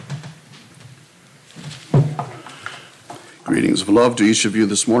Greetings of love to each of you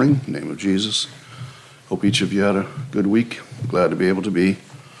this morning, in the name of Jesus. Hope each of you had a good week. Glad to be able to be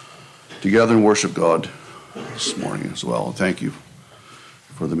together and worship God this morning as well. And thank you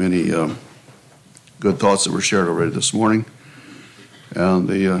for the many good thoughts that were shared already this morning and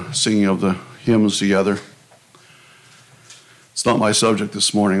the singing of the hymns together. It's not my subject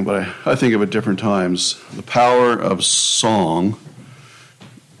this morning, but I think of it different times. The power of song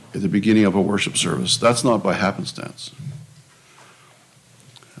at the beginning of a worship service. That's not by happenstance.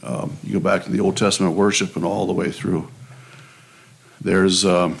 You go back to the Old Testament worship and all the way through. There's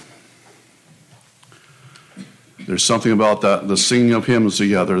something about that, the singing of hymns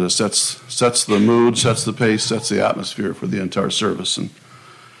together that sets the mood, sets the pace, sets the atmosphere for the entire service. And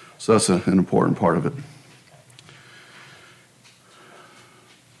so that's an important part of it.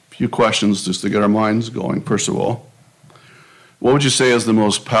 A few questions just to get our minds going. First of all, what would you say is the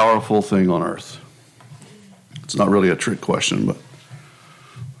most powerful thing on earth? It's not really a trick question, but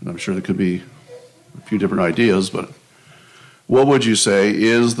I'm sure there could be a few different ideas, but what would you say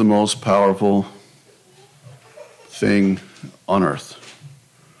is the most powerful thing on earth?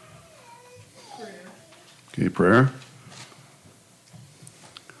 Prayer. Okay, prayer.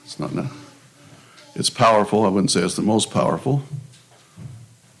 It's powerful. I wouldn't say it's the most powerful.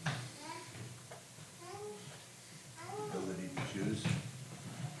 Ability to choose.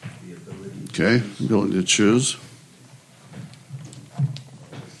 The ability. Okay, ability to choose.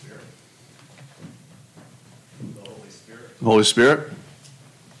 The Holy Spirit.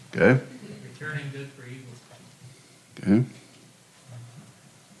 Okay. Returning good for evil. Okay.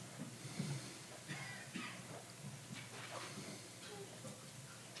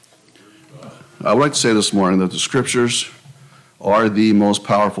 I would like to say this morning that the Scriptures are the most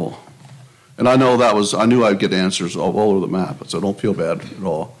powerful. And I knew I'd get answers all over the map, so don't feel bad at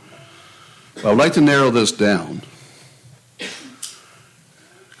all. But I would like to narrow this down.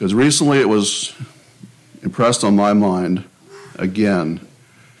 Because recently it was impressed on my mind again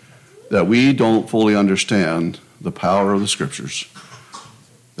that we don't fully understand the power of the Scriptures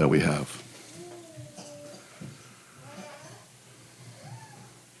that we have.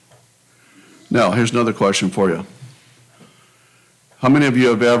 Now, here's another question for you. How many of you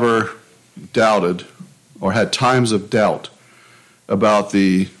have ever doubted or had times of doubt about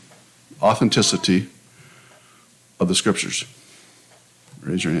the authenticity of the Scriptures?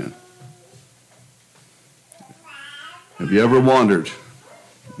 Raise your hand. Have you ever wondered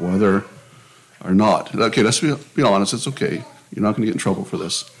whether or not? Okay, let's be honest. It's okay. You're not going to get in trouble for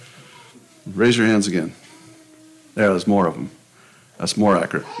this. Raise your hands again. There's more of them. That's more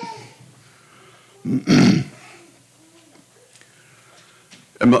accurate. And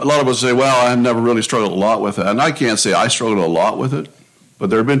a lot of us say, well, I've never really struggled a lot with it. And I can't say I struggled a lot with it.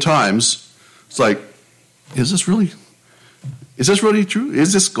 But there have been times, it's like, is this really true?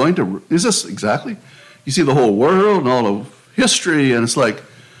 Is this exactly? You see the whole world and all of history, and it's like,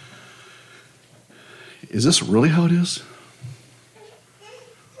 is this really how it is?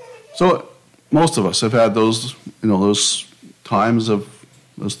 So most of us have had those times of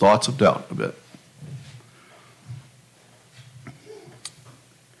those thoughts of doubt a bit.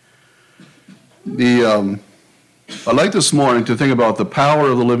 I'd like this morning to think about the power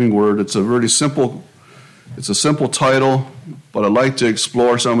of the living word. It's a simple title, but I'd like to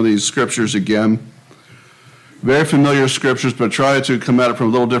explore some of these scriptures again. Very familiar scriptures, but try to come at it from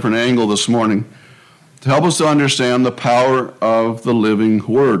a little different angle this morning to help us to understand the power of the living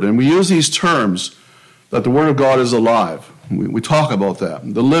word. And we use these terms that the word of God is alive. We talk about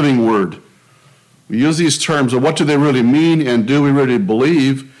that, the living word. We use these terms of what do they really mean, and do we really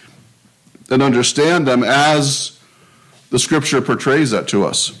believe and understand them as the Scripture portrays that to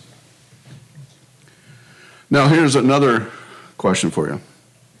us. Now, here's another question for you.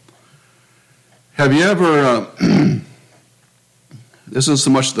 Have you ever, this isn't so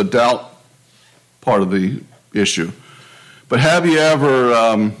much the doubt part of the issue, but have you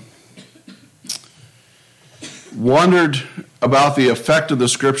ever wondered about the effect of the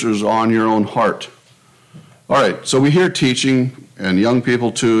Scriptures on your own heart? All right, so we hear teaching, and young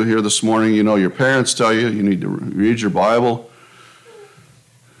people too here this morning, your parents tell you need to read your Bible.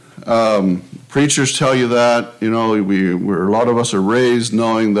 Preachers tell you that, a lot of us are raised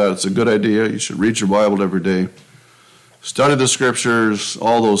knowing that it's a good idea. You should read your Bible every day. Study the Scriptures,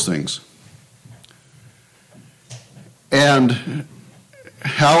 all those things. And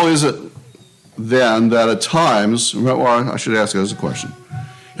how is it then that at times, well, I should ask you as a question.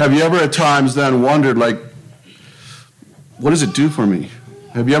 Have you ever at times then wondered, what does it do for me?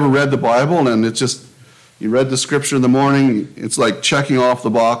 Have you ever read the Bible and it's just, you read the Scripture in the morning, it's like checking off the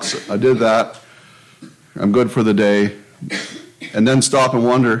box. I did that. I'm good for the day. and then stop and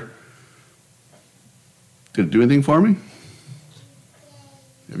wonder, did it do anything for me?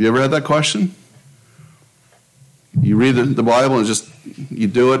 Have you ever had that question? You read the Bible and you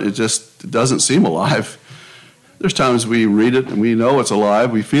do it, it doesn't seem alive. There's times we read it and we know it's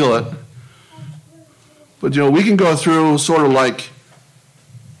alive, we feel it. But we can go through sort of like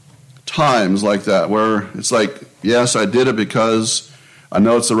times like that where it's like, yes, I did it because I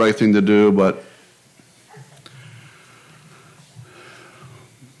know it's the right thing to do, but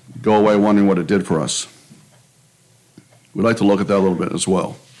go away wondering what it did for us. We'd like to look at that a little bit as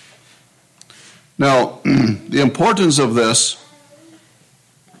well. Now, the importance of this,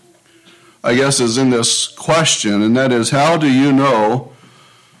 I guess, is in this question, and that is, how do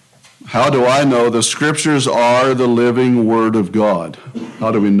I know the Scriptures are the living Word of God?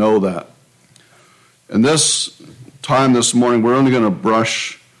 How do we know that? And this time this morning, we're only going to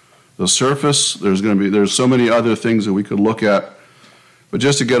brush the surface. There's so many other things that we could look at, but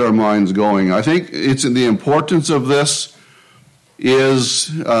just to get our minds going, I think the importance of this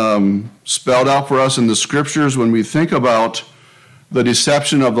is spelled out for us in the Scriptures when we think about the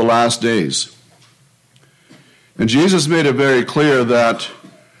deception of the last days. And Jesus made it very clear that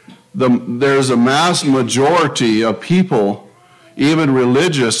there's a mass majority of people, even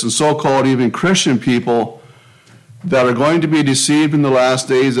religious and so-called even Christian people, that are going to be deceived in the last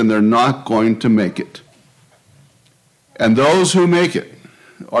days, and they're not going to make it. And those who make it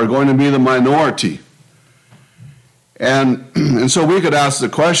are going to be the minority. And so we could ask the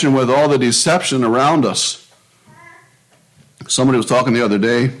question, with all the deception around us. Somebody was talking the other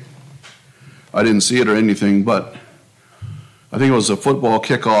day. I didn't see it or anything, but I think it was a football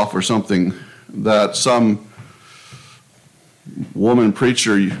kickoff or something, that some woman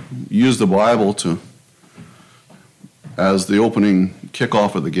preacher used the Bible as the opening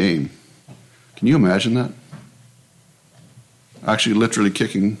kickoff of the game. Can you imagine that? Actually, literally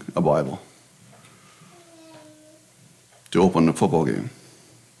kicking a Bible to open a football game.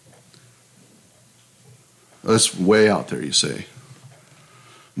 That's way out there, you say.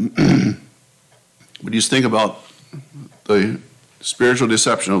 But you just think about the spiritual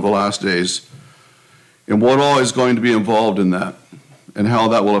deception of the last days and what all is going to be involved in that and how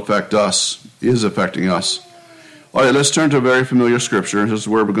that will affect us, is affecting us. All right, let's turn to a very familiar scripture. This is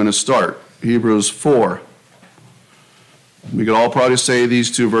where we're going to start. Hebrews 4. We could all probably say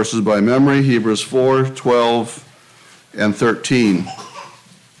these two verses by memory. Hebrews 4, 12, and 13.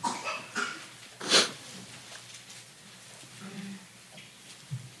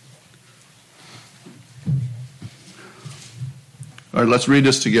 All right, let's read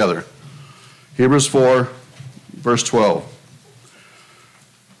this together. Hebrews 4, verse 12.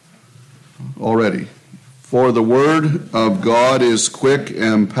 Already. For the word of God is quick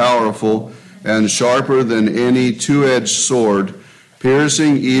and powerful and sharper than any two-edged sword,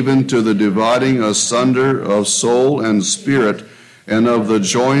 piercing even to the dividing asunder of soul and spirit and of the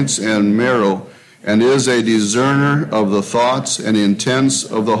joints and marrow, and is a discerner of the thoughts and intents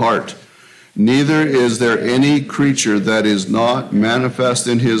of the heart. Neither is there any creature that is not manifest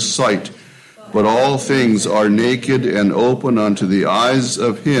in his sight, but all things are naked and open unto the eyes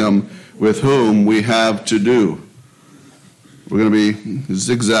of him with whom we have to do. We're going to be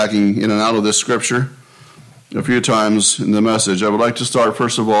zigzagging in and out of this scripture a few times in the message. I would like to start,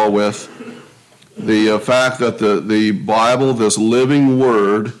 first of all, with the fact that the Bible, this living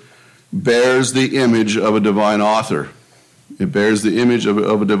word, bears the image of a divine author. It bears the image of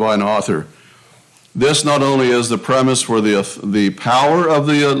a divine author. This not only is the premise for the power of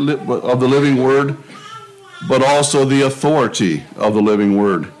the living word, but also the authority of the living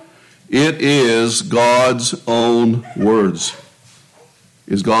word. It is God's own words.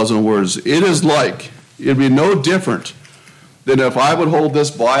 It's God's own words. It'd be no different than if I would hold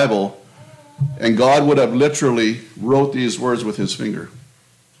this Bible and God would have literally wrote these words with his finger.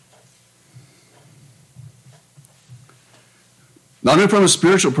 Not even from a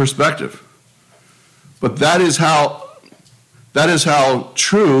spiritual perspective, but that is how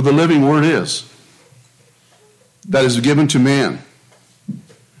true the living word is. That is given to man.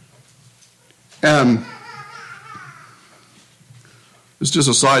 And it's just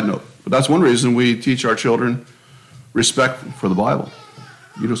a side note, but that's one reason we teach our children respect for the Bible.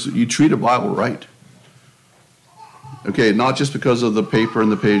 You treat a Bible right. Okay, not just because of the paper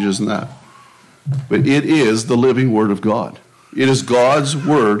and the pages and that, but it is the living word of God. It is God's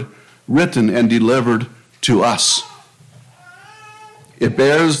word written and delivered to us. It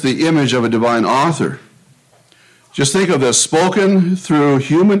bears the image of a divine author. Just think of this, spoken through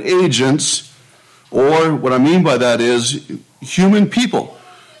human agents, or what I mean by that is human people.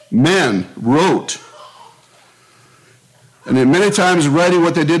 Men wrote And they many times writing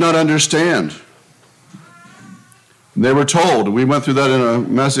what they did not understand. They were told, we went through that in a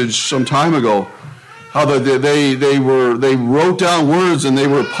message some time ago, how they wrote down words and they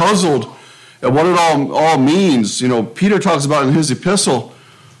were puzzled at what it all means. You know, Peter talks about in his epistle,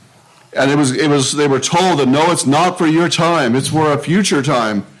 and they were told that no, it's not for your time, it's for a future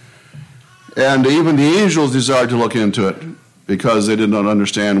time. And even the angels desired to look into it because they did not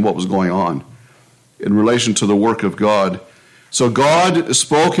understand what was going on in relation to the work of God. So God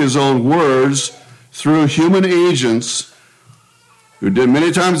spoke his own words through human agents who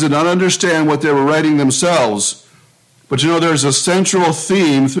many times did not understand what they were writing themselves. But you know, there's a central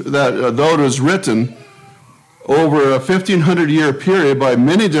theme that though it was written over a 1,500-year period by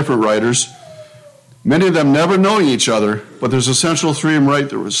many different writers, many of them never knowing each other, but there's a central theme right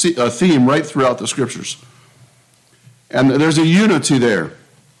throughout the Scriptures. And there's a unity there.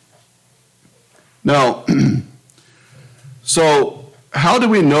 Now, so how do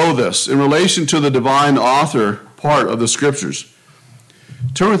we know this in relation to the divine author part of the Scriptures?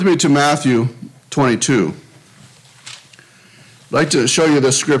 Turn with me to Matthew 22. I'd like to show you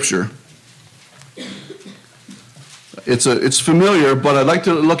this scripture. It's familiar, but I'd like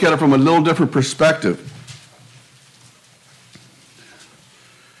to look at it from a little different perspective.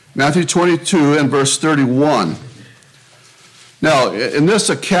 Matthew 22 and verse 31. Now, in this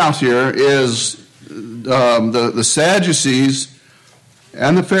account here is the Sadducees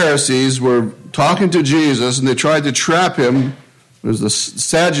and the Pharisees were talking to Jesus, and they tried to trap him. It was the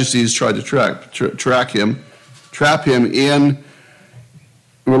Sadducees tried to trap him in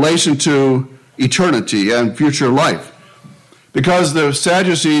relation to eternity and future life. Because the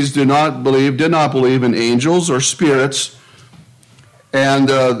Sadducees did not believe in angels or spirits, and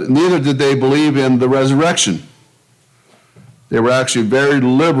neither did they believe in the resurrection. They were actually very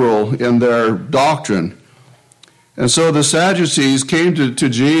liberal in their doctrine. And so the Sadducees came to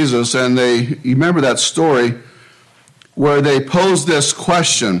Jesus, and you remember that story where they posed this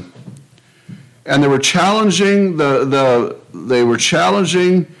question, and they were challenging the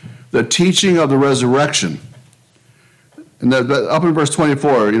teaching of the resurrection. And up in verse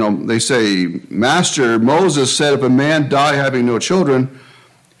 24, they say, Master, Moses said, if a man die having no children,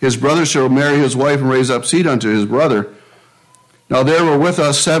 his brother shall marry his wife and raise up seed unto his brother. Now there were with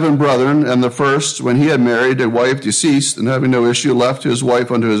us 7 brethren, and the first, when he had married a wife, deceased, and having no issue, left his wife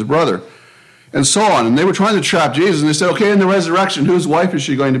unto his brother. And so on. And they were trying to trap Jesus, and they said, okay, in the resurrection, whose wife is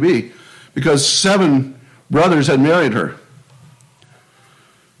she going to be? Because 7 brothers had married her.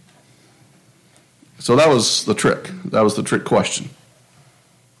 So that was the trick. That was the trick question.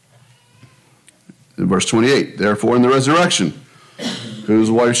 In verse 28, therefore in the resurrection, whose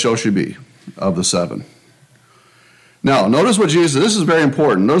wife shall she be of the 7? Now, notice what this is very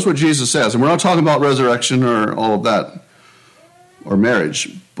important. Notice what Jesus says. And we're not talking about resurrection or all of that, or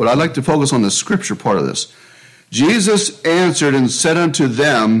marriage. But I'd like to focus on the scripture part of this. Jesus answered and said unto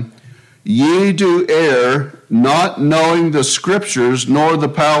them, Ye do err, not knowing the scriptures nor the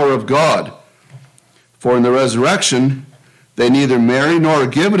power of God. For in the resurrection they neither marry nor are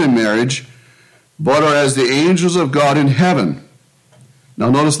given in marriage, but are as the angels of God in heaven.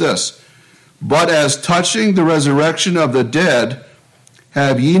 Now notice this. But as touching the resurrection of the dead,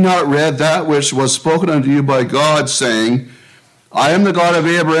 have ye not read that which was spoken unto you by God, saying, I am the God of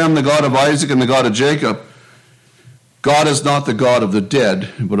Abraham, the God of Isaac, and the God of Jacob. God is not the God of the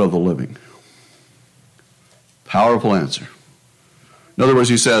dead, but of the living. Powerful answer. In other words,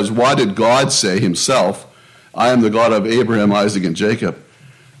 he says, why did God say himself, I am the God of Abraham, Isaac, and Jacob?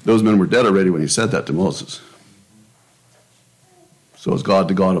 Those men were dead already when he said that to Moses. So is God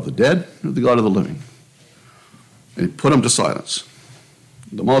the God of the dead or the God of the living? And he put him to silence.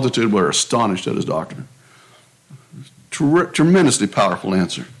 The multitude were astonished at his doctrine. Tremendously powerful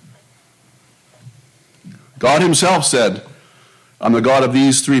answer. God himself said, I'm the God of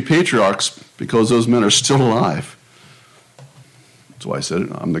these 3 patriarchs because those men are still alive. That's why I said it.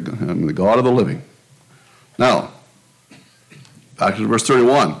 I'm the God of the living. Now, back to verse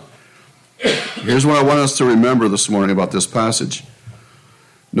 31. Here's what I want us to remember this morning about this passage.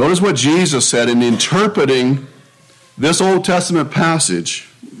 Notice what Jesus said in interpreting this Old Testament passage,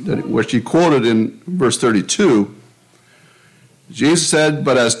 which he quoted in verse 32. Jesus said,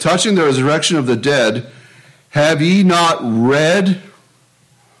 but as touching the resurrection of the dead, have ye not read?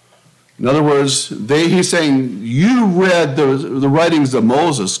 In other words, he's saying, you read the writings of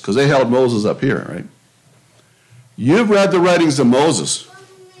Moses, because they held Moses up here, right? You've read the writings of Moses.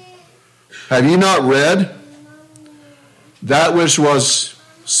 Have ye not read that which was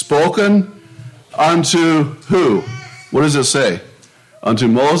spoken unto who? What does it say? Unto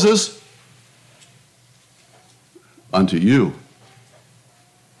Moses? unto you.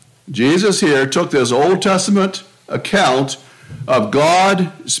 Jesus here took this Old Testament account of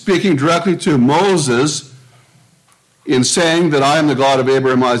God speaking directly to Moses in saying that I am the God of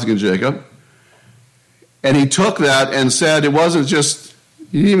Abraham, Isaac, and Jacob. And he took that and said it wasn't just,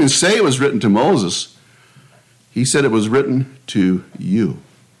 he didn't even say it was written to Moses. He said it was written to you.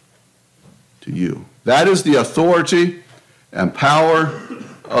 To you. That is the authority and power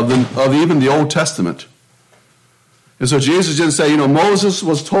of even the Old Testament. And so Jesus didn't say, Moses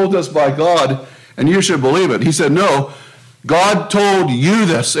was told this by God, and you should believe it. He said, no, God told you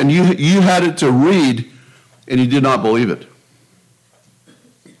this, and you had it to read, and you did not believe it.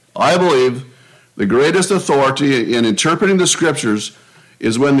 I believe the greatest authority in interpreting the Scriptures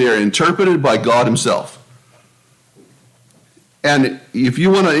is when they are interpreted by God himself. And if you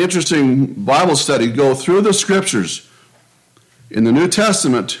want an interesting Bible study, go through the Scriptures in the New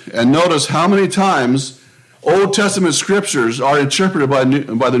Testament and notice how many times Old Testament Scriptures are interpreted by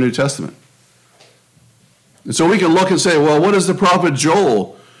the New Testament. And so we can look and say, well, what does the prophet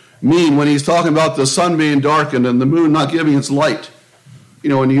Joel mean when he's talking about the sun being darkened and the moon not giving its light?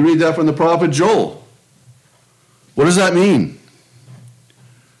 When you read that from the prophet Joel, what does that mean?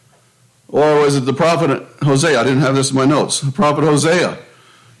 Or was it the prophet Hosea? I didn't have this in my notes. The prophet Hosea.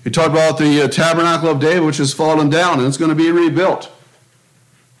 He talked about the tabernacle of David, which has fallen down, and it's going to be rebuilt.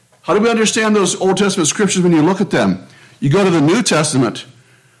 How do we understand those Old Testament scriptures when you look at them? You go to the New Testament,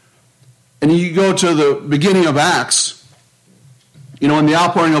 and you go to the beginning of Acts, in the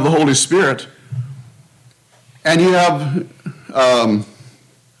outpouring of the Holy Spirit, and you have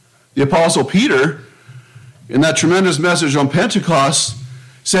the Apostle Peter in that tremendous message on Pentecost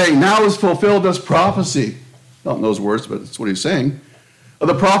saying, now is fulfilled this prophecy. Not in those words, but that's what he's saying. Of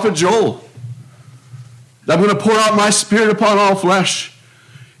the prophet Joel. That I'm going to pour out my Spirit upon all flesh.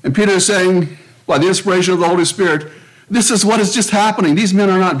 And Peter is saying, by the inspiration of the Holy Spirit, this is what is just happening. These men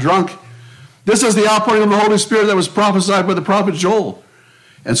are not drunk. This is the outpouring of the Holy Spirit that was prophesied by the prophet Joel.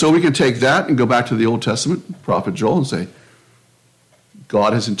 And so we can take that and go back to the Old Testament, prophet Joel, and say,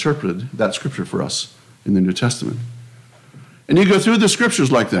 God has interpreted that scripture for us in the New Testament. And you go through the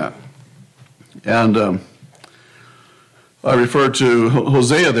scriptures like that. And I referred to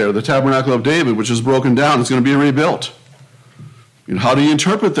Hosea there, the tabernacle of David, which is broken down. It's going to be rebuilt. How do you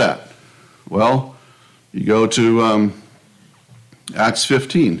interpret that? Well, you go to Acts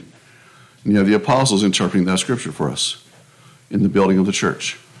 15, and you have the apostles interpreting that scripture for us in the building of the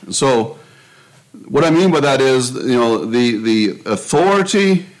church. And so what I mean by that is, the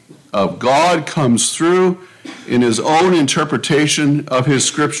authority of God comes through in his own interpretation of his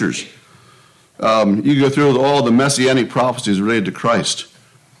scriptures. You go through all the messianic prophecies related to Christ,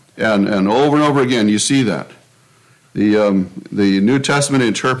 and over again you see that. The New Testament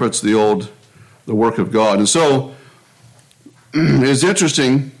interprets the work of God. And so it's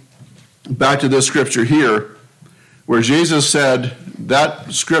interesting, back to this scripture here, where Jesus said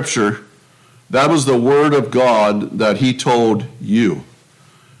that scripture, that was the word of God that he told you.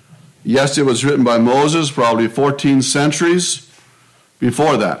 Yes, it was written by Moses, probably 14 centuries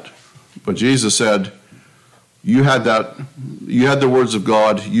before that. But Jesus said, you had the words of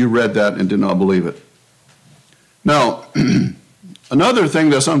God, you read that and did not believe it. Now, another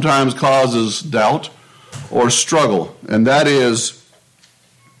thing that sometimes causes doubt or struggle, and that is,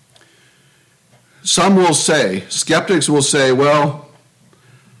 some will say, skeptics will say, well,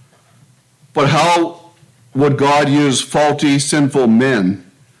 but how would God use faulty, sinful men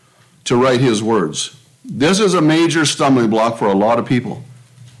to write his words? This is a major stumbling block for a lot of people.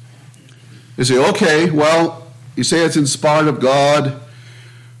 They say, okay, well, you say it's inspired of God,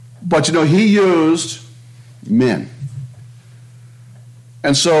 but he used men.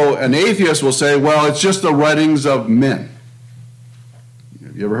 And so an atheist will say, well, it's just the writings of men.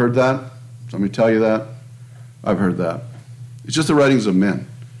 Have you ever heard that? Somebody tell you that? I've heard that. It's just the writings of men.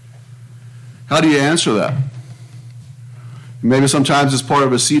 How do you answer that? Maybe sometimes it's part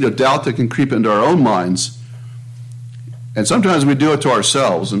of a seed of doubt that can creep into our own minds. And sometimes we do it to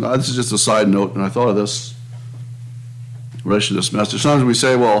ourselves. And this is just a side note, and I thought of this in relation to this message. Sometimes we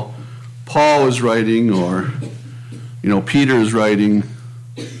say, well, Paul is writing, or, Peter is writing.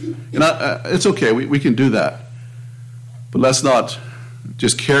 And it's okay, we can do that. But let's not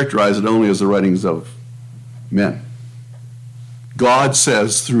just characterize it only as the writings of men. God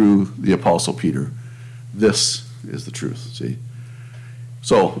says through the Apostle Peter, this is the truth, see?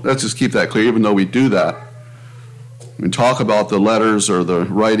 So let's just keep that clear, even though we do that. And talk about the letters or the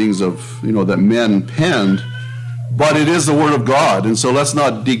writings of, that men penned, but it is the Word of God, and so let's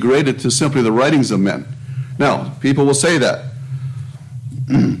not degrade it to simply the writings of men. Now, people will say that.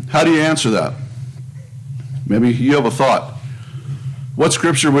 How do you answer that? Maybe you have a thought. What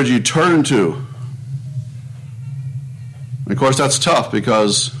scripture would you turn to? And of course, that's tough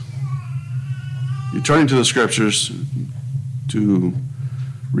because you're turning to the scriptures to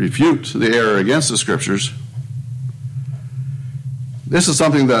refute the error against the scriptures. This is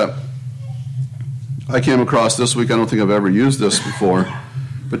something that I came across this week. I don't think I've ever used this before.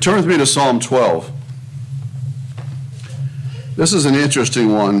 But turn with me to Psalm 12. This is an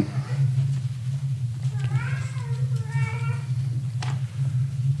interesting one.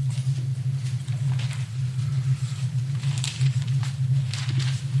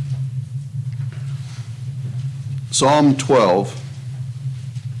 Psalm 12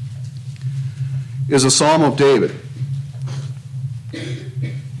 is a psalm of David.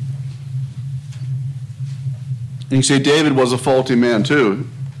 And you say David was a faulty man too.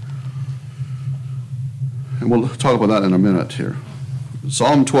 And we'll talk about that in a minute here.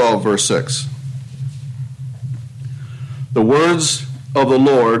 Psalm 12, verse 6. The words of the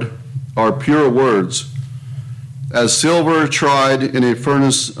Lord are pure words, as silver tried in a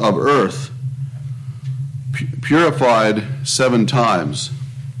furnace of earth, purified 7 times.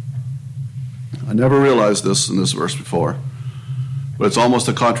 I never realized this in this verse before, but it's almost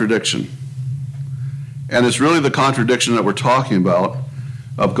a contradiction. And it's really the contradiction that we're talking about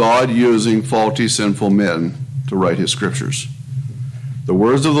of God using faulty, sinful men to write his scriptures. The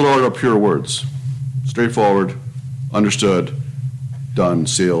words of the Lord are pure words. Straightforward, understood, done,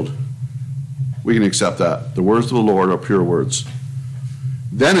 sealed. We can accept that. The words of the Lord are pure words.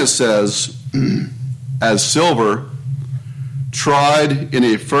 Then it says, as silver tried in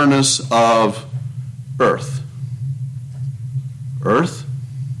a furnace of earth. Earth?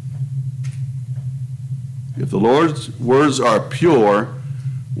 If the Lord's words are pure,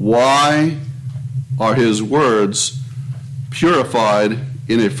 why are his words purified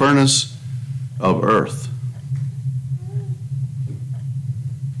in a furnace of earth?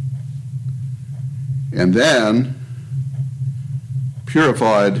 And then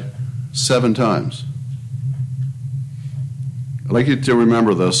purified 7 times. I'd like you to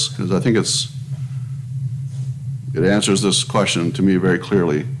remember this because I think it answers this question to me very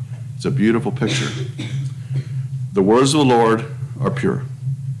clearly. It's a beautiful picture. The words of the Lord are pure.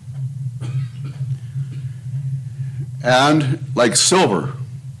 And like silver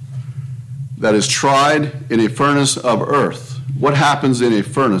that is tried in a furnace of earth. What happens in a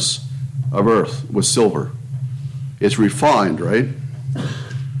furnace of earth with silver? It's refined, right?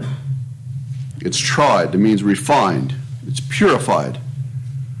 It's tried. It means refined. It's purified.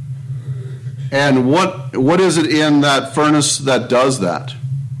 And what is it in that furnace that does that?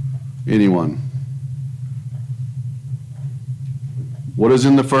 Anyone? What is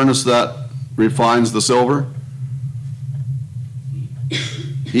in the furnace that refines the silver?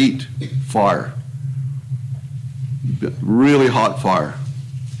 Heat. Fire. Really hot fire.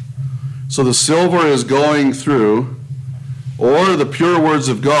 So the silver is going through, or the pure words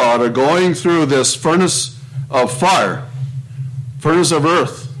of God are going through this furnace of fire, furnace of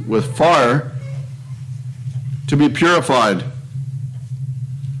earth with fire to be purified.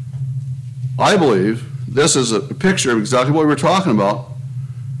 I believe this is a picture of exactly what we were talking about,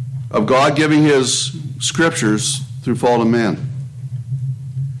 of God giving his scriptures through fallen man.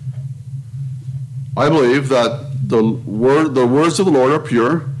 I believe that the words of the Lord are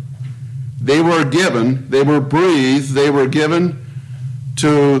pure. They were given, they were breathed, they were given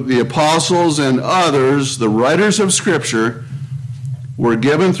to the apostles and others, the writers of Scripture, were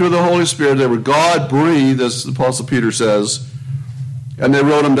given through the Holy Spirit. They were God-breathed, as the Apostle Peter says, and they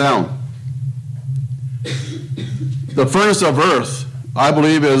wrote them down. The furnace of earth, I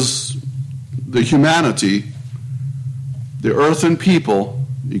believe, is the humanity, the earthen people,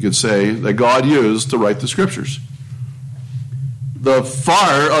 you could say, that God used to write the Scriptures. The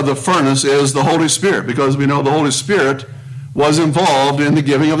fire of the furnace is the Holy Spirit, because we know the Holy Spirit was involved in the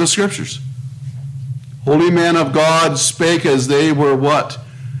giving of the Scriptures. Holy men of God spake as they were what?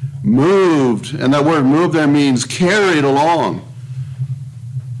 Moved. And that word moved there means carried along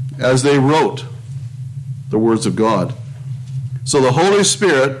as they wrote the words of God. So the Holy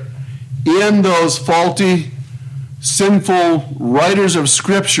Spirit, in those faulty, sinful writers of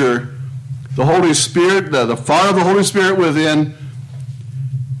Scripture, the Holy Spirit, the fire of the Holy Spirit within,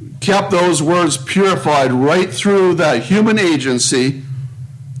 kept those words purified right through that human agency,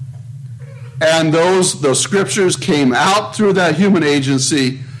 and those scriptures came out through that human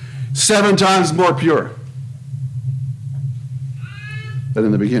agency 7 times more pure than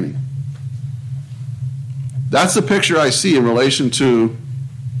in the beginning. That's the picture I see in relation to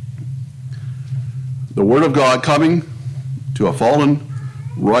the Word of God coming to a fallen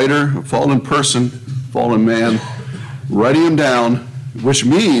writer, a fallen person, fallen man, writing them down, which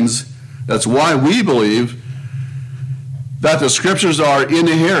means that's why we believe that the scriptures are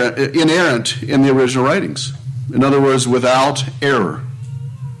inerrant in the original writings. In other words, without error.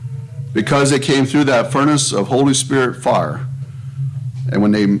 Because they came through that furnace of Holy Spirit fire. And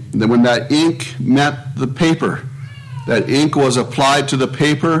when that ink met the paper, that ink was applied to the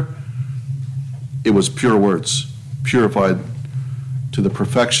paper, it was pure words, purified to the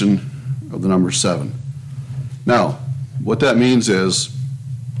perfection of the number 7. Now, what that means is,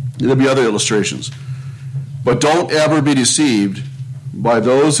 there'll be other illustrations, but don't ever be deceived by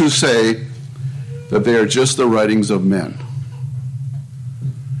those who say that they are just the writings of men.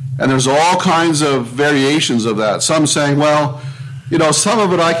 And there's all kinds of variations of that. Some saying, well, some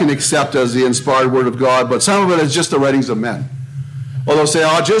of it I can accept as the inspired word of God, but some of it is just the writings of men. Or they'll say,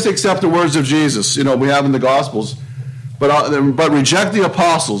 I'll just accept the words of Jesus, we have in the Gospels, but reject the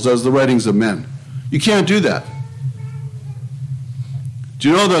apostles as the writings of men. You can't do that. Do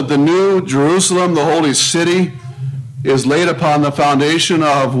you know that the New Jerusalem, the holy city, is laid upon the foundation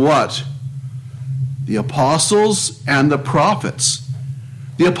of what? The apostles and the prophets.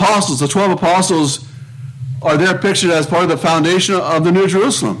 The apostles, the 12 apostles, are there pictured as part of the foundation of the New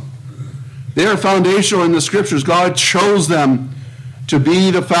Jerusalem. They are foundational in the scriptures. God chose them to be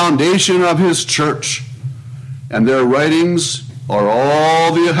the foundation of his church. And their writings have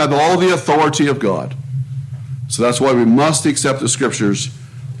all the authority of God. So that's why we must accept the scriptures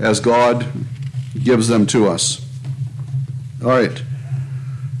as God gives them to us. All right.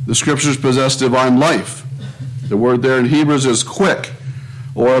 The scriptures possess divine life. The word there in Hebrews is quick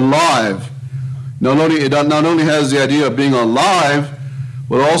or alive. It not only has the idea of being alive,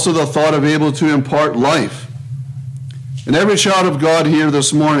 but also the thought of able to impart life. And every child of God here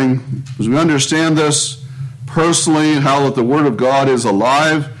this morning, as we understand this personally, how that the Word of God is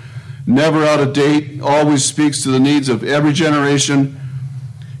alive, never out of date, always speaks to the needs of every generation.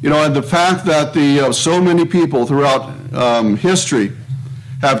 And the fact that so many people throughout history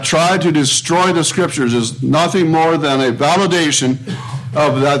have tried to destroy the Scriptures is nothing more than a validation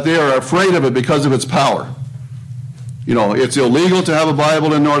of that they are afraid of it because of its power. It's illegal to have a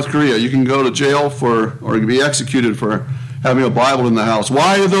Bible in North Korea. You can go to jail or be executed for having a Bible in the house.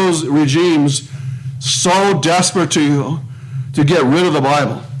 Why are those regimes so desperate to get rid of the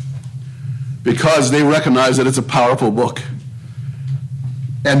Bible? Because they recognize that it's a powerful book.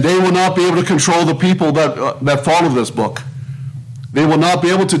 And they will not be able to control the people that follow this book. They will not be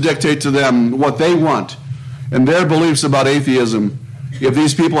able to dictate to them what they want and their beliefs about atheism if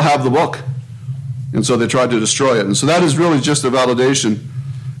these people have the book. And so they tried to destroy it. And so that is really just a validation,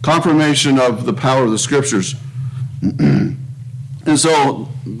 confirmation of the power of the Scriptures. And so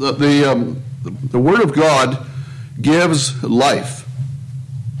the Word of God gives life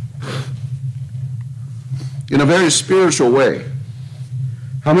in a very spiritual way.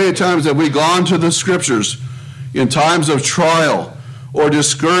 How many times have we gone to the Scriptures in times of trial or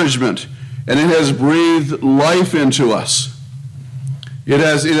discouragement, and it has breathed life into us? It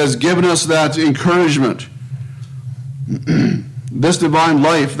has given us that encouragement. This divine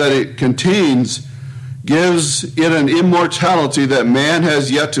life that it contains gives it an immortality that man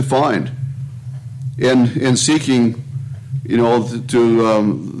has yet to find in seeking,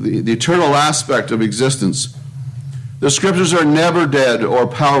 the eternal aspect of existence. The Scriptures are never dead or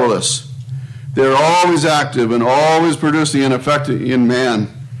powerless. They're always active and always producing an effect in man.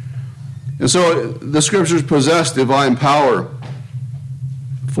 And so the Scriptures possess divine power.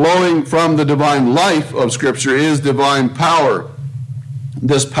 Flowing from the divine life of Scripture is divine power.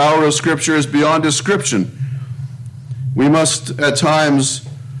 This power of Scripture is beyond description. We must most times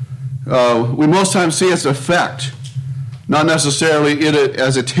see its effect, not necessarily it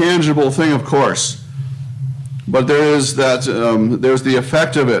as a tangible thing, of course, but there's the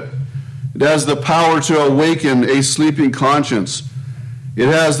effect of it. It has the power to awaken a sleeping conscience. It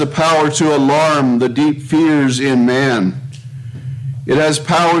has the power to alarm the deep fears in man. It has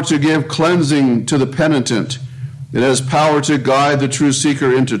power to give cleansing to the penitent. It has power to guide the true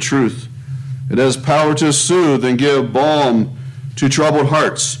seeker into truth. It has power to soothe and give balm to troubled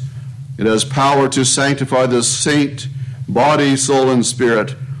hearts. It has power to sanctify the saint, body, soul, and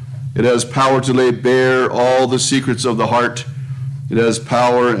spirit. It has power to lay bare all the secrets of the heart. It has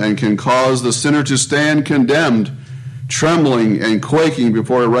power and can cause the sinner to stand condemned, trembling and quaking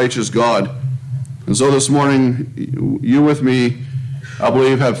before a righteous God. And so this morning, you with me, I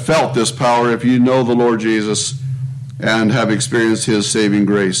believe, have felt this power if you know the Lord Jesus and have experienced his saving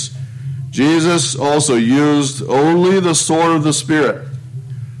grace. Jesus also used only the sword of the Spirit,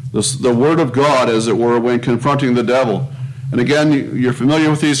 the word of God, as it were, when confronting the devil. And again, you're familiar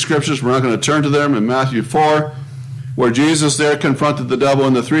with these scriptures. We're not going to turn to them. In Matthew 4, where Jesus there confronted the devil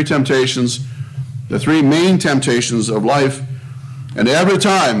in the three temptations, the three main temptations of life. And every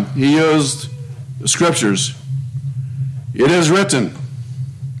time he used the scriptures, it is written.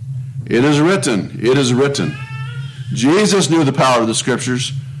 It is written. It is written. Jesus knew the power of the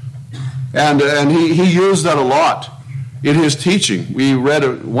scriptures, and he used that a lot in his teaching. We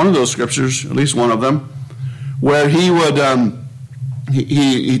read one of those scriptures, at least one of them, where he would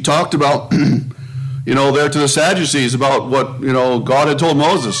he talked about there to the Sadducees about what God had told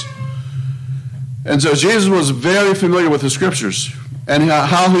Moses. And so Jesus was very familiar with the scriptures, and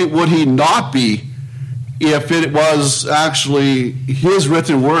how would he not be if it was actually his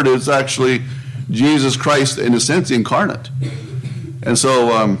written word is actually Jesus Christ, in a sense, incarnate. And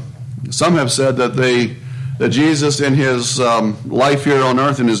so some have said that Jesus in his life here on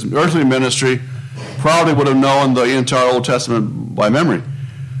earth, in his earthly ministry, probably would have known the entire Old Testament by memory.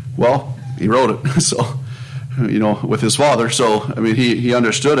 Well, he wrote it, so with his Father. So I mean, he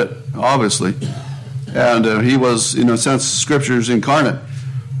understood it, obviously, and he was, in a sense, Scriptures incarnate.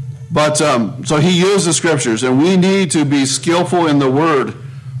 But so he used the Scriptures, and we need to be skillful in the Word.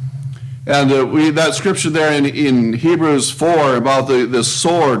 And that scripture there in Hebrews 4 about the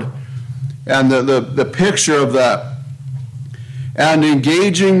sword and the picture of that, and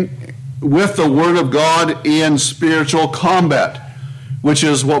engaging with the Word of God in spiritual combat, which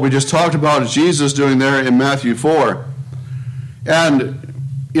is what we just talked about Jesus doing there in Matthew 4. And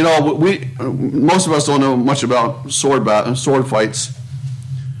most of us don't know much about sword fights,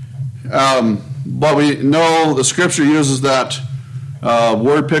 but we know the Scripture uses that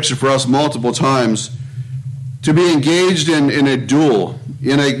word picture for us multiple times to be engaged in a duel,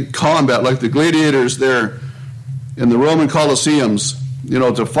 in a combat, like the gladiators there in the Roman Colosseums,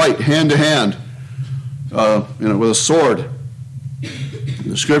 to fight hand to hand, with a sword.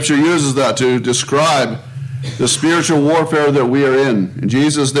 The Scripture uses that to describe the spiritual warfare that we are in. And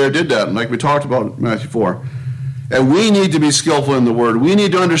Jesus there did that, like we talked about in Matthew 4. And we need to be skillful in the Word. We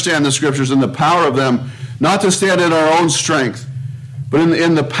need to understand the Scriptures and the power of them, not to stand in our own strength, but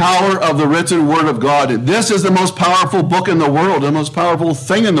in the power of the written Word of God. This is the most powerful book in the world, the most powerful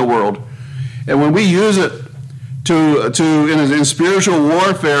thing in the world. And when we use it in spiritual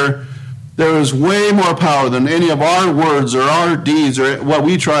warfare, there is way more power than any of our words or our deeds or what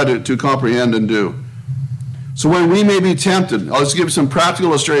we try to comprehend and do. So when we may be tempted, I'll just give you some practical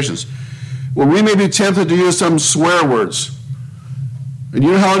illustrations. When we may be tempted to use some swear words, and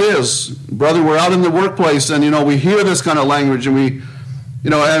you know how it is, brother, we're out in the workplace and we hear this kind of language and we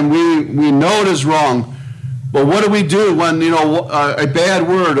know it is wrong. But what do we do when a bad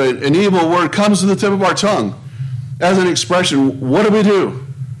word, an evil word comes to the tip of our tongue as an expression? What do?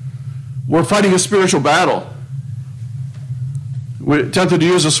 We're fighting a spiritual battle. We're tempted to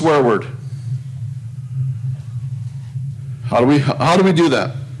use a swear word. How do we do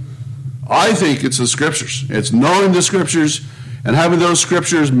that? I think it's the Scriptures. It's knowing the Scriptures and having those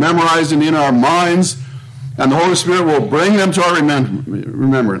Scriptures memorized and in our minds, and the Holy Spirit will bring them to our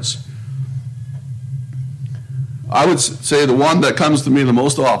remembrance. I would say the one that comes to me the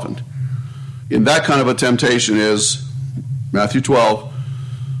most often in that kind of a temptation is Matthew 12,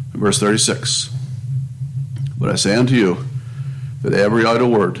 verse 36. But I say unto you that every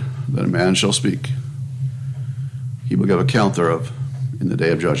idle word that a man shall speak, he will give account thereof in the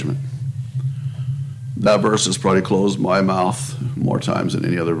day of judgment. That verse has probably closed my mouth more times than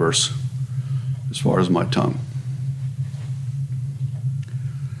any other verse as far as my tongue.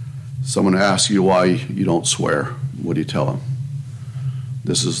 Someone asks you why you don't swear. What do you tell them?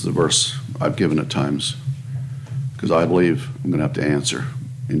 This is the verse I've given at times, because I believe I'm going to have to answer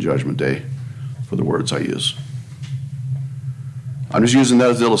in Judgment Day for the words I use. I'm just using that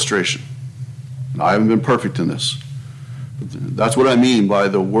as an illustration. I haven't been perfect in this. But that's what I mean by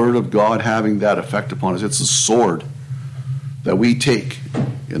the Word of God having that effect upon us. It's a sword that we take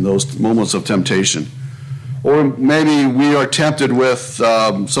in those moments of temptation. Or maybe we are tempted with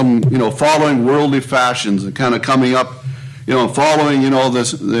some, following worldly fashions and kind of coming up, following,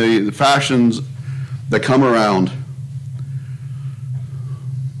 the fashions that come around.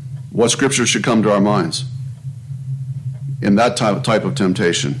 What Scripture should come to our minds in that type of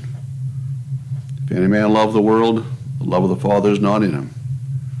temptation? If any man love the world, the love of the Father is not in him.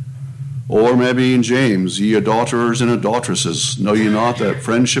 Or maybe in James, ye adulterers and adulteresses, know ye not that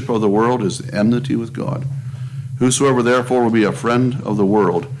friendship of the world is enmity with God? Whosoever therefore will be a friend of the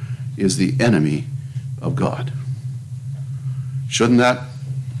world is the enemy of God. Shouldn't that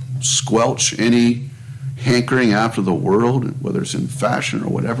squelch any hankering after the world, whether it's in fashion or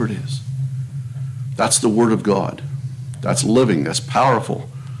whatever it is? That's the Word of God. That's living. That's powerful.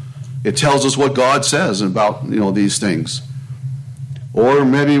 It tells us what God says about, these things. Or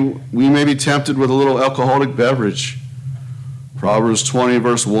maybe we may be tempted with a little alcoholic beverage. Proverbs 20,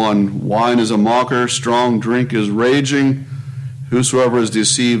 verse 1, wine is a mocker, strong drink is raging. Whosoever is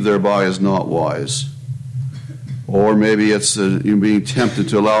deceived thereby is not wise. Or maybe it's you being tempted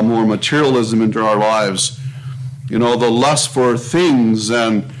to allow more materialism into our lives. The lust for things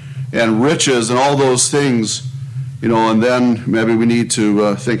and riches and all those things. And then maybe we need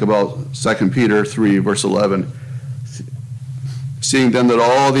to think about 2 Peter 3, verse 11. Seeing then that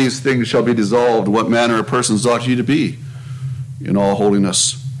all these things shall be dissolved, what manner of persons ought ye to be in all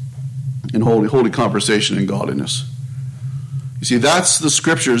holiness, in holy conversation and godliness. You see, that's the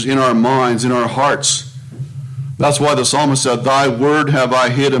scriptures in our minds, in our hearts. That's why the psalmist said, thy word have I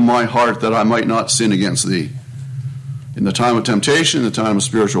hid in my heart that I might not sin against thee. In the time of temptation, in the time of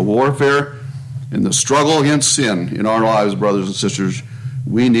spiritual warfare, in the struggle against sin in our lives, brothers and sisters,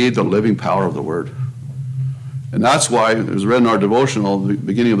 we need the living power of the word. And that's why it was read in our devotional at the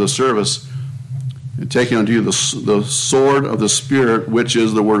beginning of the service, taking unto you the sword of the Spirit, which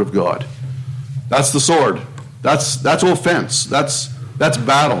is the word of God. That's the sword. That's offense. That's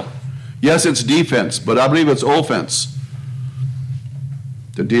battle. Yes, it's defense, but I believe it's offense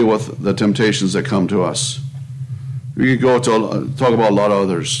to deal with the temptations that come to us. We could go to talk about a lot of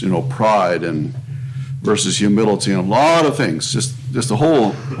others, pride and versus humility and a lot of things, just a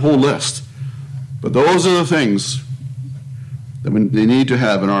whole list. But those are the things that they need to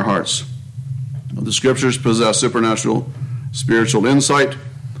have in our hearts. The scriptures possess supernatural spiritual insight.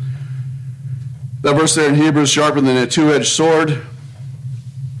 That verse there in Hebrews, sharper than a two-edged sword.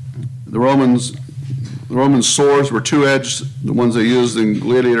 The Roman swords were two-edged, the ones they used in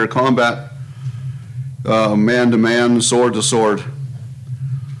gladiator combat, man to man, sword to sword.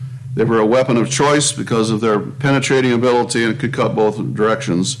 They were a weapon of choice because of their penetrating ability and could cut both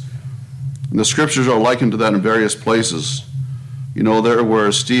directions. And the scriptures are likened to that in various places. There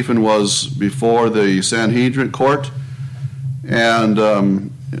where Stephen was before the Sanhedrin court,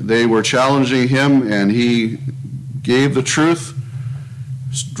 and they were challenging him, and he gave the truth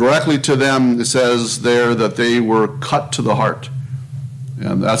directly to them. It says there that they were cut to the heart,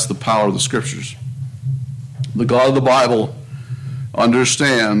 and that's the power of the scriptures. The God of the Bible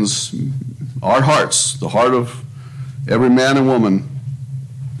understands our hearts, the heart of every man and woman,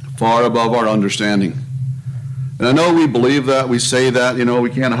 far above our understanding. And I know we believe that, we say that, we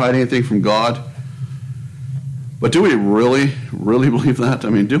can't hide anything from God. But do we really, really believe that? I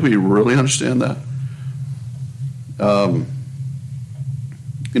mean, do we really understand that?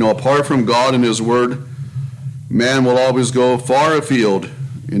 Apart from God and His Word, man will always go far afield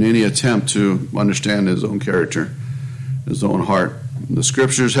in any attempt to understand his own character, his own heart. The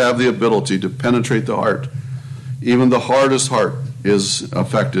Scriptures have the ability to penetrate the heart. Even the hardest heart is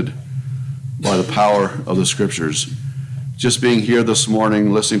affected by the power of the Scriptures. Just being here this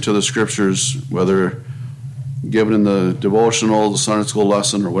morning, listening to the Scriptures, whether given in the devotional, the Sunday school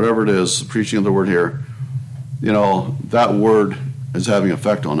lesson, or whatever it is, the preaching of the Word here, that Word is having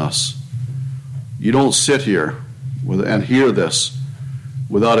effect on us. You don't sit here and hear this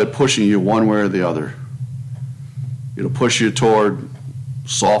without it pushing you one way or the other. It'll push you toward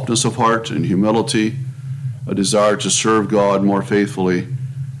softness of heart and humility, a desire to serve God more faithfully,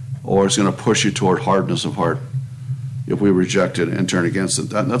 or it's going to push you toward hardness of heart if we reject it and turn against it.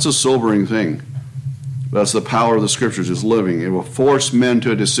 That's a sobering thing. That's the power of the Scriptures is living. It will force men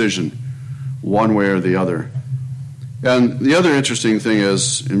to a decision one way or the other. And the other interesting thing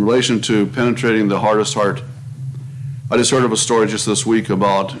is, in relation to penetrating the hardest heart, I just heard of a story just this week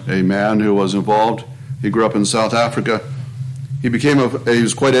about a man who was involved. He grew up in South Africa. He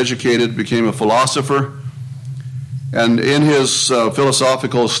was quite educated, became a philosopher. And in his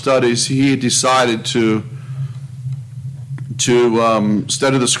philosophical studies, he decided to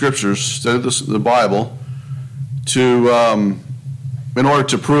study the Scriptures, study the Bible, in order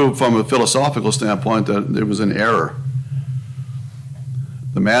to prove from a philosophical standpoint that there was an error.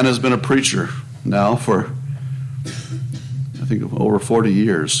 The man has been a preacher now for, I think, over 40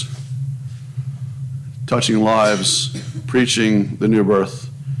 years, touching lives, preaching the new birth,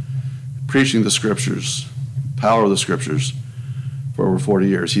 preaching the Scriptures, power of the Scriptures for over 40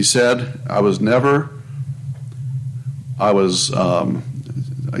 years. He said, I just never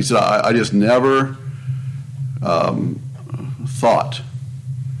thought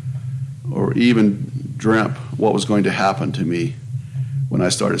or even dreamt what was going to happen to me when I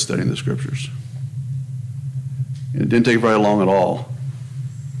started studying the Scriptures. And it didn't take very long at all.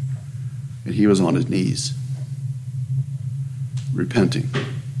 And he was on his knees, repenting.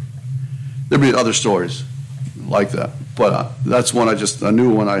 There'll be other stories like that. but that's one a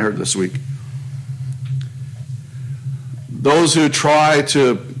new one I heard this week. Those who try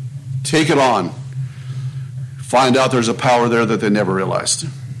to take it on find out there's a power there that they never realized.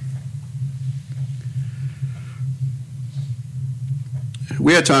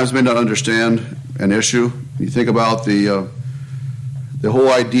 We at times may not understand an issue. You think about the whole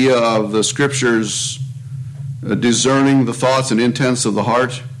idea of the Scriptures discerning the thoughts and intents of the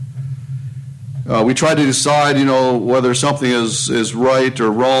heart. We try to decide, whether something is right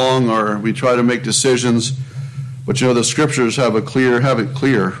or wrong, or we try to make decisions. But the Scriptures have it clear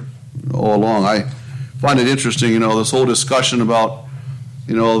all along. I find it interesting, this whole discussion about,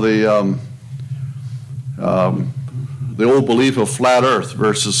 the old belief of flat Earth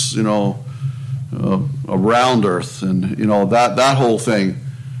versus, a round Earth, and that whole thing,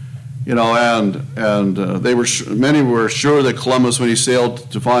 and many were sure that Columbus, when he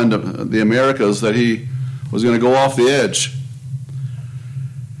sailed to find the Americas, that he was going to go off the edge.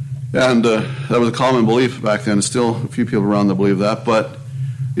 And that was a common belief back then. Still, a few people around that believe that. But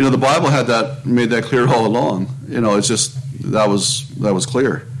the Bible made that clear all along. It's just that was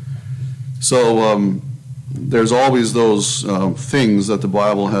clear. So there's always those things that the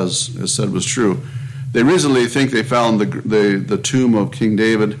Bible has said was true. They recently think they found the tomb of King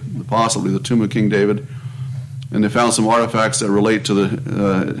David, possibly the tomb of King David, and they found some artifacts that relate to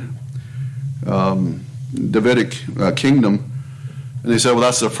the Davidic kingdom. And they said, well,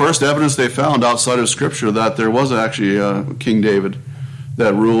 that's the first evidence they found outside of Scripture that there was actually a King David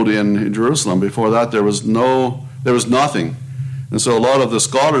that ruled in Jerusalem. Before that, there was nothing. And so a lot of the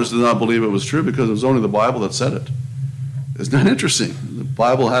scholars did not believe it was true because it was only the Bible that said it. Isn't that interesting? The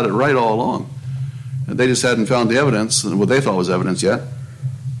Bible had it right all along. And they just hadn't found the evidence, what they thought was evidence yet.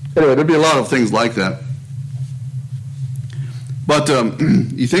 Anyway, there'd be a lot of things like that. But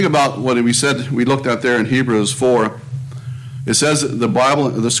you think about what we looked at there in Hebrews 4. It says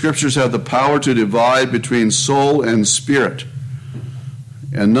the Scriptures have the power to divide between soul and spirit.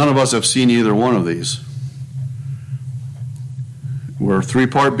 And none of us have seen either one of these. We're a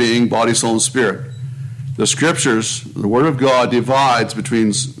three-part being, body, soul, and spirit. The Scriptures, the Word of God, divides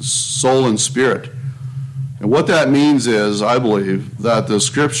between soul and spirit. And what that means is, I believe, that the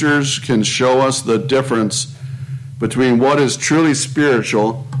Scriptures can show us the difference between what is truly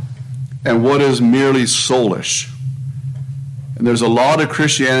spiritual and what is merely soulish. And there's a lot of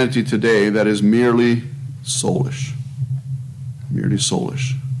Christianity today that is merely soulish. Merely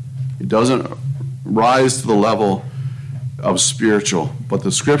soulish. It doesn't rise to the level of spiritual. But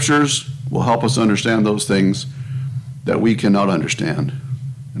the Scriptures will help us understand those things that we cannot understand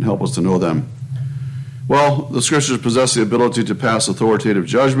and help us to know them. Well, the Scriptures possess the ability to pass authoritative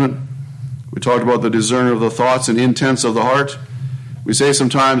judgment. We talked about the discerner of the thoughts and intents of the heart. We say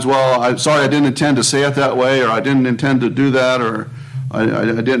sometimes, well, I'm sorry, I didn't intend to say it that way, or I didn't intend to do that, or I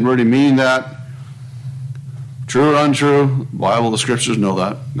didn't really mean that. True or untrue, the Bible, the Scriptures know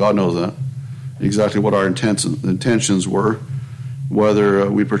that. God knows that. Exactly what our intentions were,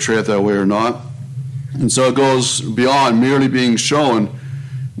 whether we portray it that way or not. And so it goes beyond merely being shown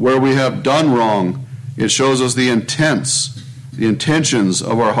where we have done wrong. It shows us the intentions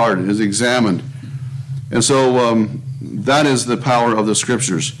of our heart. It is examined. And so that is the power of the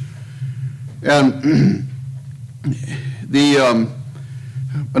Scriptures. And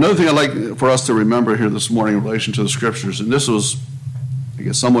another thing I'd like for us to remember here this morning in relation to the Scriptures, and this was, I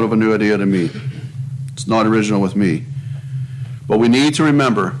guess, somewhat of a new idea to me. It's not original with me. But we need to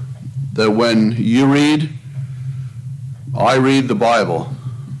remember that when I read the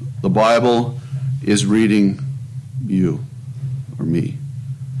Bible is reading you or me.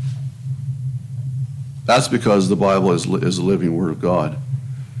 That's because the Bible is the living Word of God.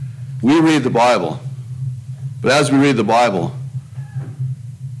 We read the Bible, but as we read the Bible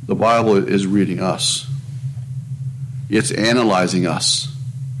is reading us. It's analyzing us.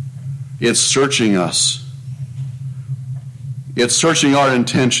 It's searching us. It's searching our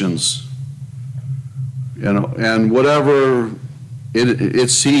intentions. And whatever it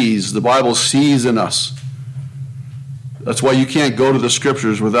sees, the Bible sees in us. That's why you can't go to the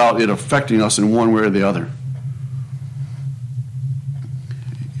Scriptures without it affecting us in one way or the other.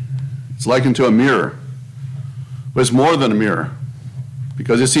 It's likened to a mirror. But it's more than a mirror,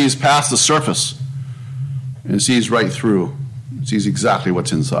 because it sees past the surface and it sees right through. It sees exactly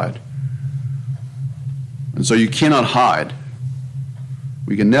what's inside. And so you cannot hide.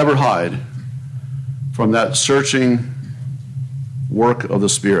 We can never hide from that searching work of the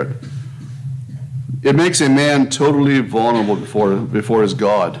Spirit. It makes a man totally vulnerable before his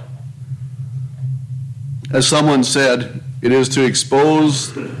God. As someone said, it is to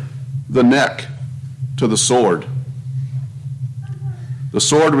expose the neck to the sword. The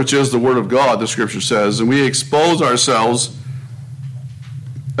sword which is the word of God, the scripture says, and we expose ourselves,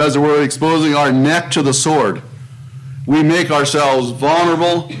 as it were, exposing our neck to the sword. We make ourselves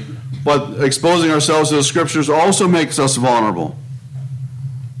vulnerable, but exposing ourselves to the scriptures also makes us vulnerable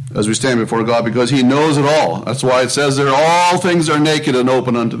as we stand before God, because he knows it all. That's why it says there, all things are naked and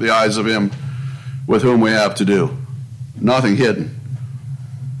open unto the eyes of him with whom we have to do. Nothing hidden.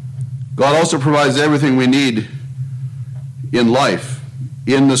 God also provides everything we need in life,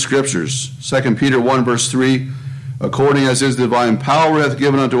 in the scriptures. 2 Peter 1 verse 3, according as his divine power hath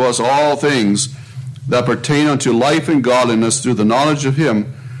given unto us all things that pertain unto life and godliness through the knowledge of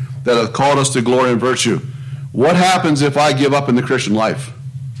him that hath called us to glory and virtue. What happens if I give up in the Christian life?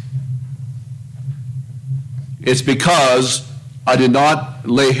 It's because I did not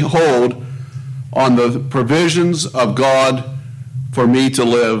lay hold on the provisions of God for me to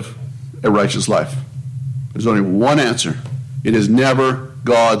live a righteous life. There's only one answer. It is never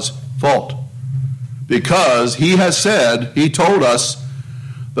God's fault. Because he has said, he told us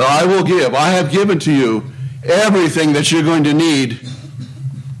that I have given to you everything that you're going to need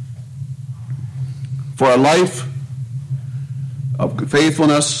for a life of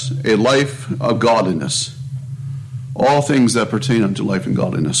faithfulness, a life of godliness. All things that pertain unto life and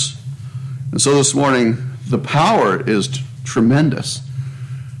godliness. And so this morning, the power is tremendous.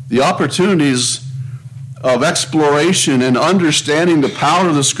 The opportunities of exploration and understanding the power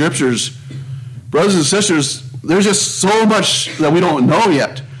of the scriptures, brothers and sisters, there's just so much that we don't know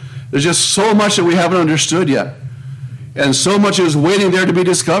yet. There's just so much that we haven't understood yet. And so much is waiting there to be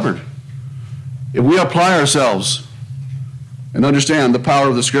discovered. If we apply ourselves and understand the power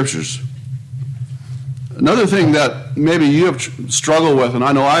of the scriptures. Another thing that maybe you have struggled with, and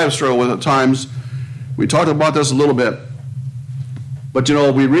I know I have struggled with at times, we talked about this a little bit, but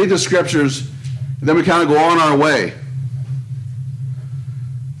we read the scriptures, and then we kind of go on our way.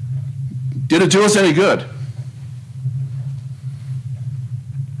 Did it do us any good?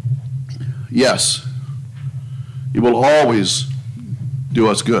 Yes. It will always do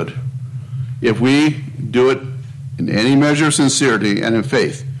us good if we do it in any measure of sincerity and in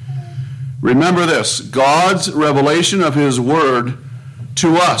faith. Remember this, God's revelation of his word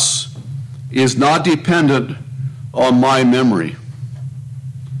to us is not dependent on my memory.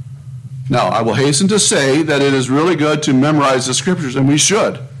 Now, I will hasten to say that it is really good to memorize the scriptures, and we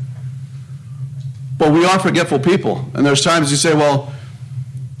should. But we are forgetful people, and there's times you say, well,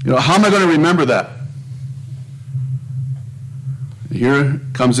 how am I going to remember that? Here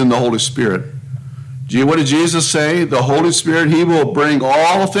comes in the Holy Spirit. What did Jesus say? The Holy Spirit, he will bring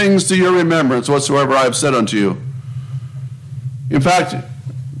all things to your remembrance whatsoever I have said unto you. In fact,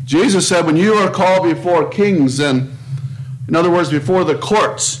 Jesus said when you are called before kings, and in other words, before the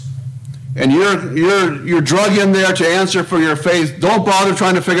courts, and you're drug in there to answer for your faith, don't bother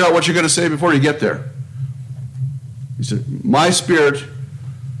trying to figure out what you're going to say before you get there. He said, my Spirit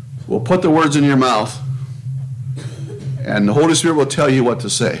will put the words in your mouth, and the Holy Spirit will tell you what to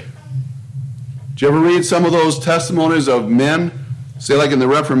say. Did you ever read some of those testimonies of men, say like in the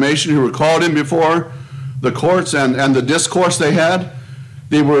Reformation, who were called in before the courts and the discourse they had?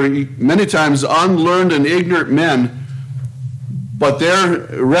 They were many times unlearned and ignorant men, but their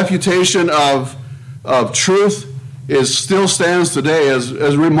refutation of truth still stands today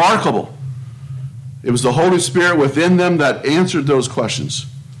as remarkable. It was the Holy Spirit within them that answered those questions.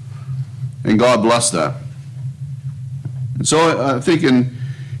 And God bless that. And so I think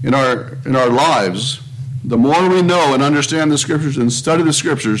in our lives, the more we know and understand the scriptures and study the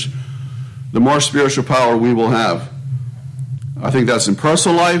scriptures, the more spiritual power we will have. I think that's in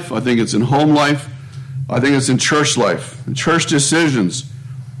personal life. I think it's in home life. I think it's in church life, in church decisions.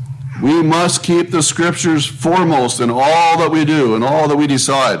 We must keep the scriptures foremost in all that we do and all that we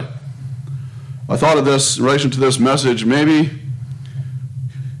decide. I thought of this in relation to this message. Maybe,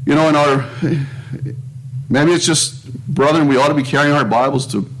 maybe it's just, brethren, we ought to be carrying our Bibles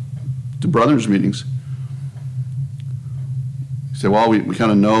to brothers' meetings. You say, well, we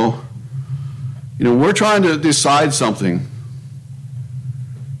kind of know. We're trying to decide something.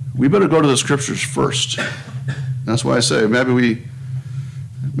 We better go to the scriptures first. That's why I say maybe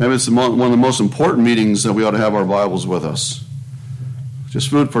it's one of the most important meetings that we ought to have our Bibles with us. Just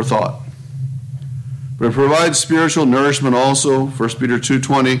food for thought. But it provides spiritual nourishment also. 1 Peter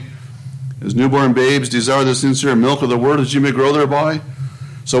 2:20, as newborn babes desire the sincere milk of the word that you may grow thereby.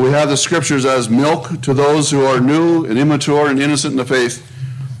 So we have the scriptures as milk to those who are new and immature and innocent in the faith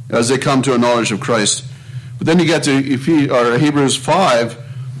as they come to a knowledge of Christ. But then you get to Hebrews 5,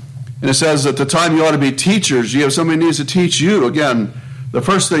 and it says at the time you ought to be teachers. You have somebody who needs to teach you, again, the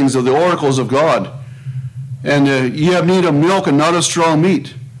first things of the oracles of God. And ye have need of milk and not of strong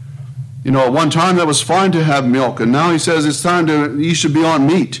meat. You know, at one time that was fine to have milk, and now he says it's time you should be on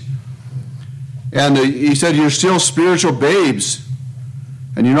meat. And he said you're still spiritual babes,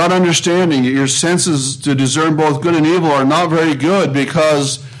 and you're not understanding. Your senses to discern both good and evil are not very good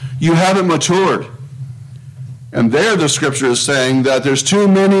because you haven't matured. And there the scripture is saying that there's too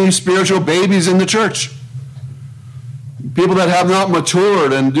many spiritual babies in the church. People that have not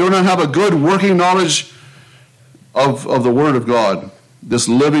matured and do not have a good working knowledge of the Word of God, this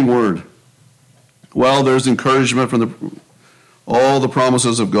living Word. Well, there's encouragement from all the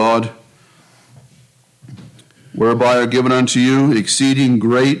promises of God, whereby are given unto you exceeding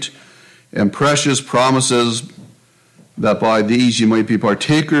great and precious promises, that by these you might be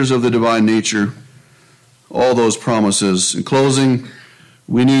partakers of the divine nature. All those promises. In closing,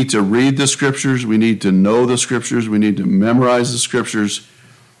 we need to read the Scriptures, we need to know the Scriptures, we need to memorize the Scriptures,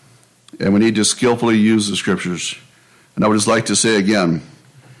 and we need to skillfully use the Scriptures. And I would just like to say again,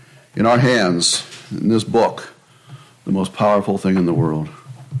 in our hands, in this book, the most powerful thing in the world.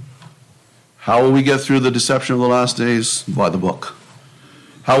 How will we get through the deception of the last days? By the book.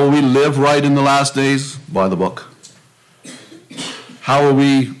 How will we live right in the last days? By the book. How will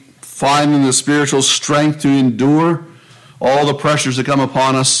we find the spiritual strength to endure all the pressures that come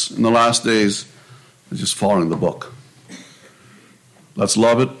upon us in the last days? Just following the book. Let's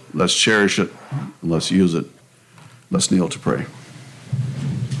love it, let's cherish it, and let's use it. Let's kneel to pray.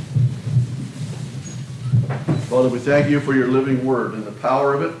 Father, we thank you for your living word and the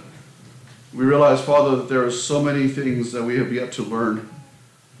power of it. We realize, Father, that there are so many things that we have yet to learn.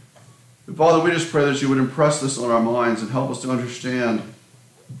 And Father, we just pray that you would impress this on our minds and help us to understand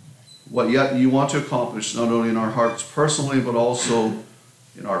what yet you want to accomplish, not only in our hearts personally, but also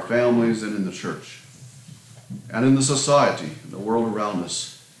in our families and in the church and in the society, in the world around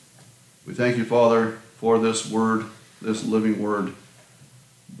us. We thank you, Father, for this word, this living word,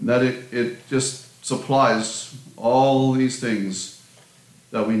 and that it just supplies all these things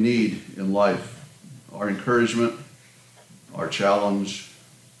that we need in life. Our encouragement, our challenge,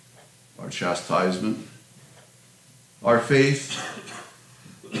 our chastisement, our faith,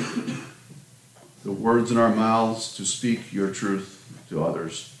 the words in our mouths to speak your truth to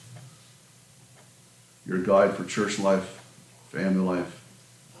others, your guide for church life, family life,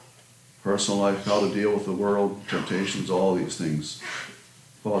 personal life, how to deal with the world, temptations, all these things.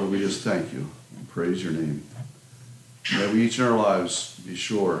 Father, we just thank you and praise your name. May we each in our lives be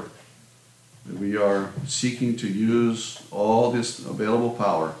sure that we are seeking to use all this available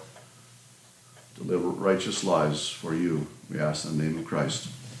power to live righteous lives for you. We ask in the name of Christ.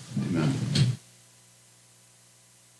 Amen.